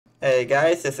Hey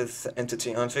guys, this is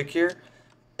Entity Unfic here,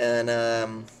 and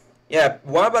yeah,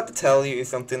 what I'm about to tell you is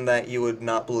something that you would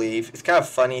not believe. It's kind of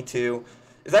funny too.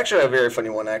 It's actually a very funny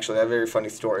one, actually, a very funny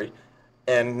story.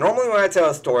 And normally when I tell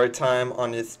a story time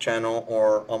on this channel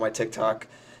or on my TikTok,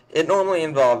 it normally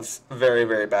involves very,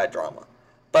 very bad drama.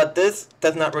 But this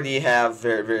does not really have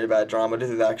very, very bad drama.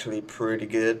 This is actually pretty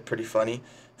good, pretty funny.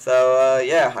 So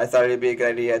yeah, I thought it'd be a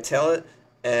good idea to tell it,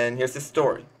 and here's the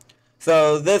story.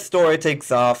 So this story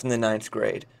takes off in the ninth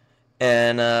grade.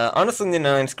 And honestly, in the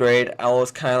ninth grade, I was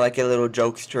kind of like a little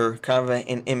jokester, kind of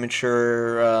an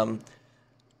immature,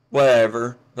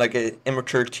 whatever, like an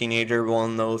immature teenager,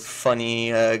 one of those funny,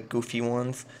 goofy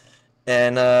ones.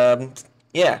 And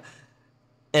yeah,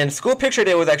 and school picture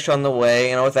day was actually on the way,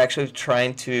 and I was actually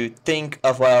trying to think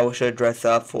of what I should dress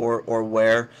up for or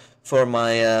wear for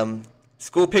my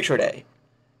school picture day.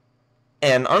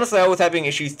 And honestly, I was having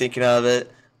issues thinking of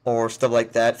it or stuff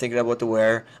like that, thinking of what to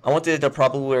wear. I wanted to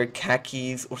probably wear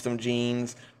khakis or some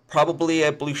jeans, probably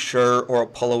a blue shirt or a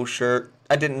polo shirt.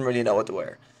 I didn't really know what to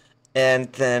wear.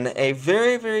 And then a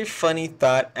very, very funny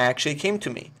thought actually came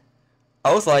to me.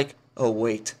 I was like, oh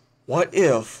wait, what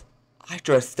if I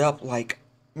dressed up like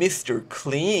Mr.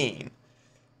 Clean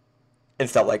and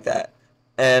stuff like that?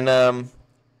 And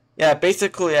yeah,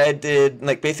 basically I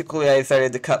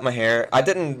decided to cut my hair. I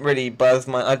didn't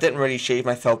really shave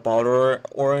myself bald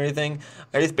or anything.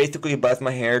 I just basically buzzed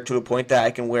my hair to the point that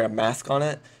I can wear a mask on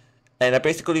it. And I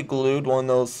basically glued one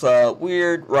of those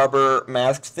weird rubber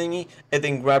masks thingy and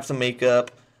then grabbed some makeup.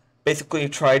 Basically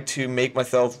tried to make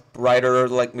myself brighter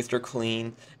like Mr.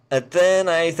 Clean. And then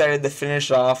I decided to finish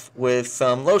off with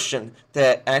some lotion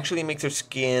that actually makes your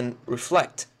skin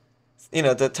reflect. You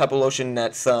know, the type of lotion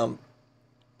that some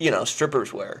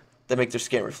strippers wear that make their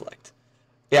skin reflect.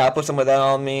 Yeah, I put some of that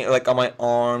on me, like on my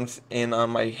arms and on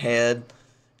my head.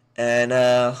 And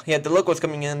yeah, the look was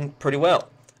coming in pretty well.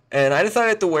 And I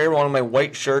decided to wear one of my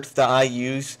white shirts that I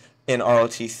use in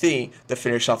ROTC to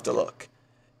finish off the look.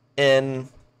 And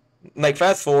like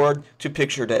fast forward to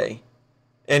picture day.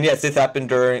 And yes, this happened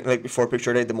during before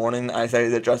picture day in the morning. I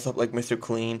decided to dress up like Mr.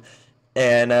 Clean.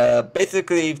 And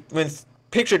basically when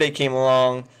picture day came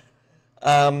along,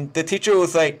 the teacher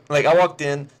was like I walked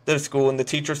in to the school and the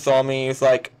teacher saw me. He was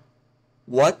like,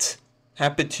 "What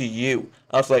happened to you?"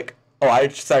 I was like, "Oh, I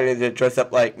decided to dress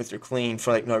up like Mr. Clean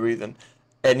for like no reason."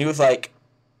 And he was like,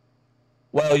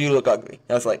 "Well, you look ugly."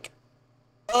 I was like,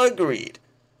 "Agreed."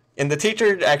 And the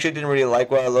teacher actually didn't really like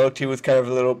what I looked. He was kind of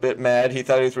a little bit mad. He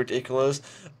thought it was ridiculous.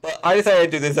 But I decided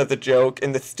to do this as a joke,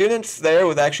 and the students there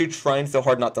was actually trying so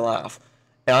hard not to laugh.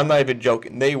 And I'm not even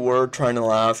joking. They were trying to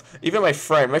laugh. Even my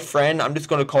friend, I'm just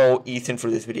going to call Ethan for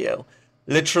this video,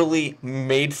 literally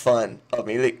made fun of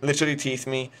me. Like, literally teased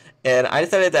me. And I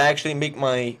decided to actually make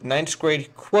my ninth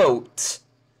grade quote,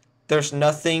 "There's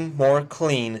nothing more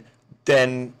clean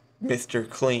than Mr.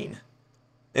 Clean."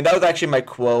 And that was actually my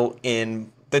quote.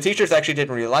 In the teachers actually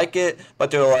didn't really like it,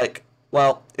 but they were like,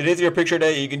 "Well, it is your picture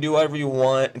day. You can do whatever you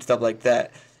want and stuff like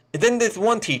that." And then this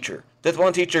one teacher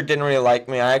didn't really like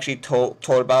me. I actually told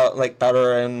about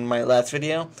her in my last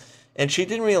video, and she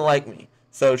didn't really like me.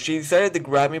 So she decided to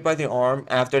grab me by the arm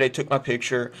after they took my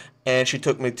picture, and she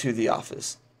took me to the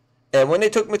office. And when they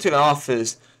took me to the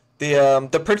office,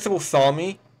 the principal saw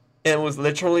me and was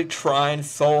literally trying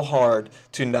so hard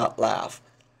to not laugh.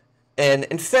 And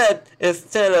instead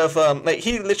of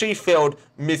he literally failed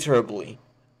miserably,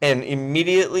 and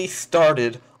immediately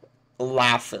started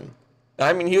laughing.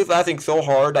 I mean, he was laughing so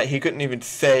hard that he couldn't even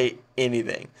say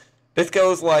anything. This guy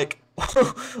was like,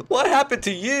 "What happened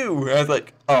to you?" And I was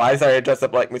like, "Oh, I decided to dress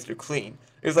up like Mr. Clean."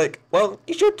 He was like, "Well,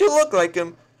 you sure do look like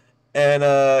him." And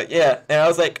yeah, and I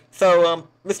was like, "So,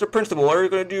 Mr. Principal, what are you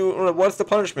gonna do? What's the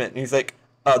punishment?" And he's like,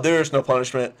 "There is no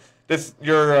punishment. This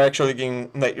you're actually getting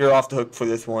like you're off the hook for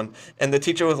this one." And the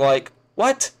teacher was like,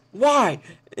 "What? Why?"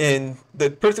 And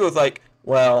the principal was like,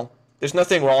 "Well, there's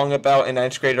nothing wrong about a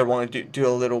ninth grader wanting to do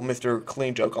a little Mr.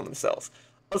 Clean joke on themselves.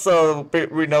 Also,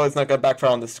 we know it's not going to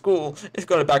backfire on the school. It's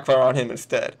going to backfire on him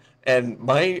instead." And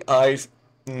my eyes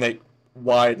like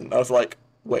widened. I was like,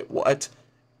 "Wait, what?"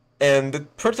 And the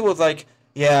principal was like,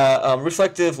 "Yeah,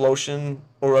 reflective lotion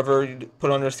or whatever you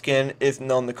put on your skin is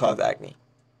known to cause acne."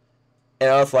 And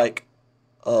I was like,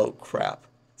 "Oh crap."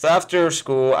 So after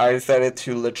school, I decided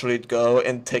to literally go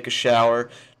and take a shower,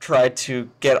 try to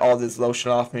get all this lotion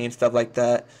off me and stuff like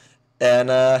that. And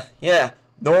yeah,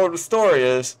 the moral of the story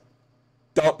is,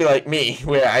 don't be like me,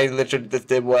 where I literally just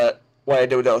did what I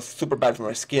did that was super bad for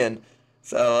my skin.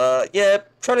 So yeah,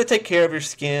 try to take care of your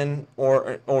skin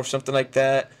or something like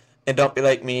that. and don't be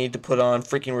like me to put on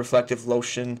freaking reflective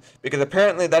lotion, because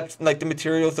apparently that's like the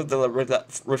materials of the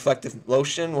reflective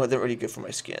lotion wasn't really good for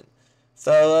my skin.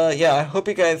 So yeah, I hope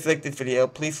you guys liked this video.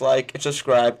 Please like and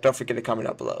subscribe. Don't forget to comment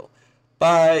down below.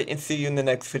 Bye, and see you in the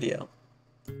next video.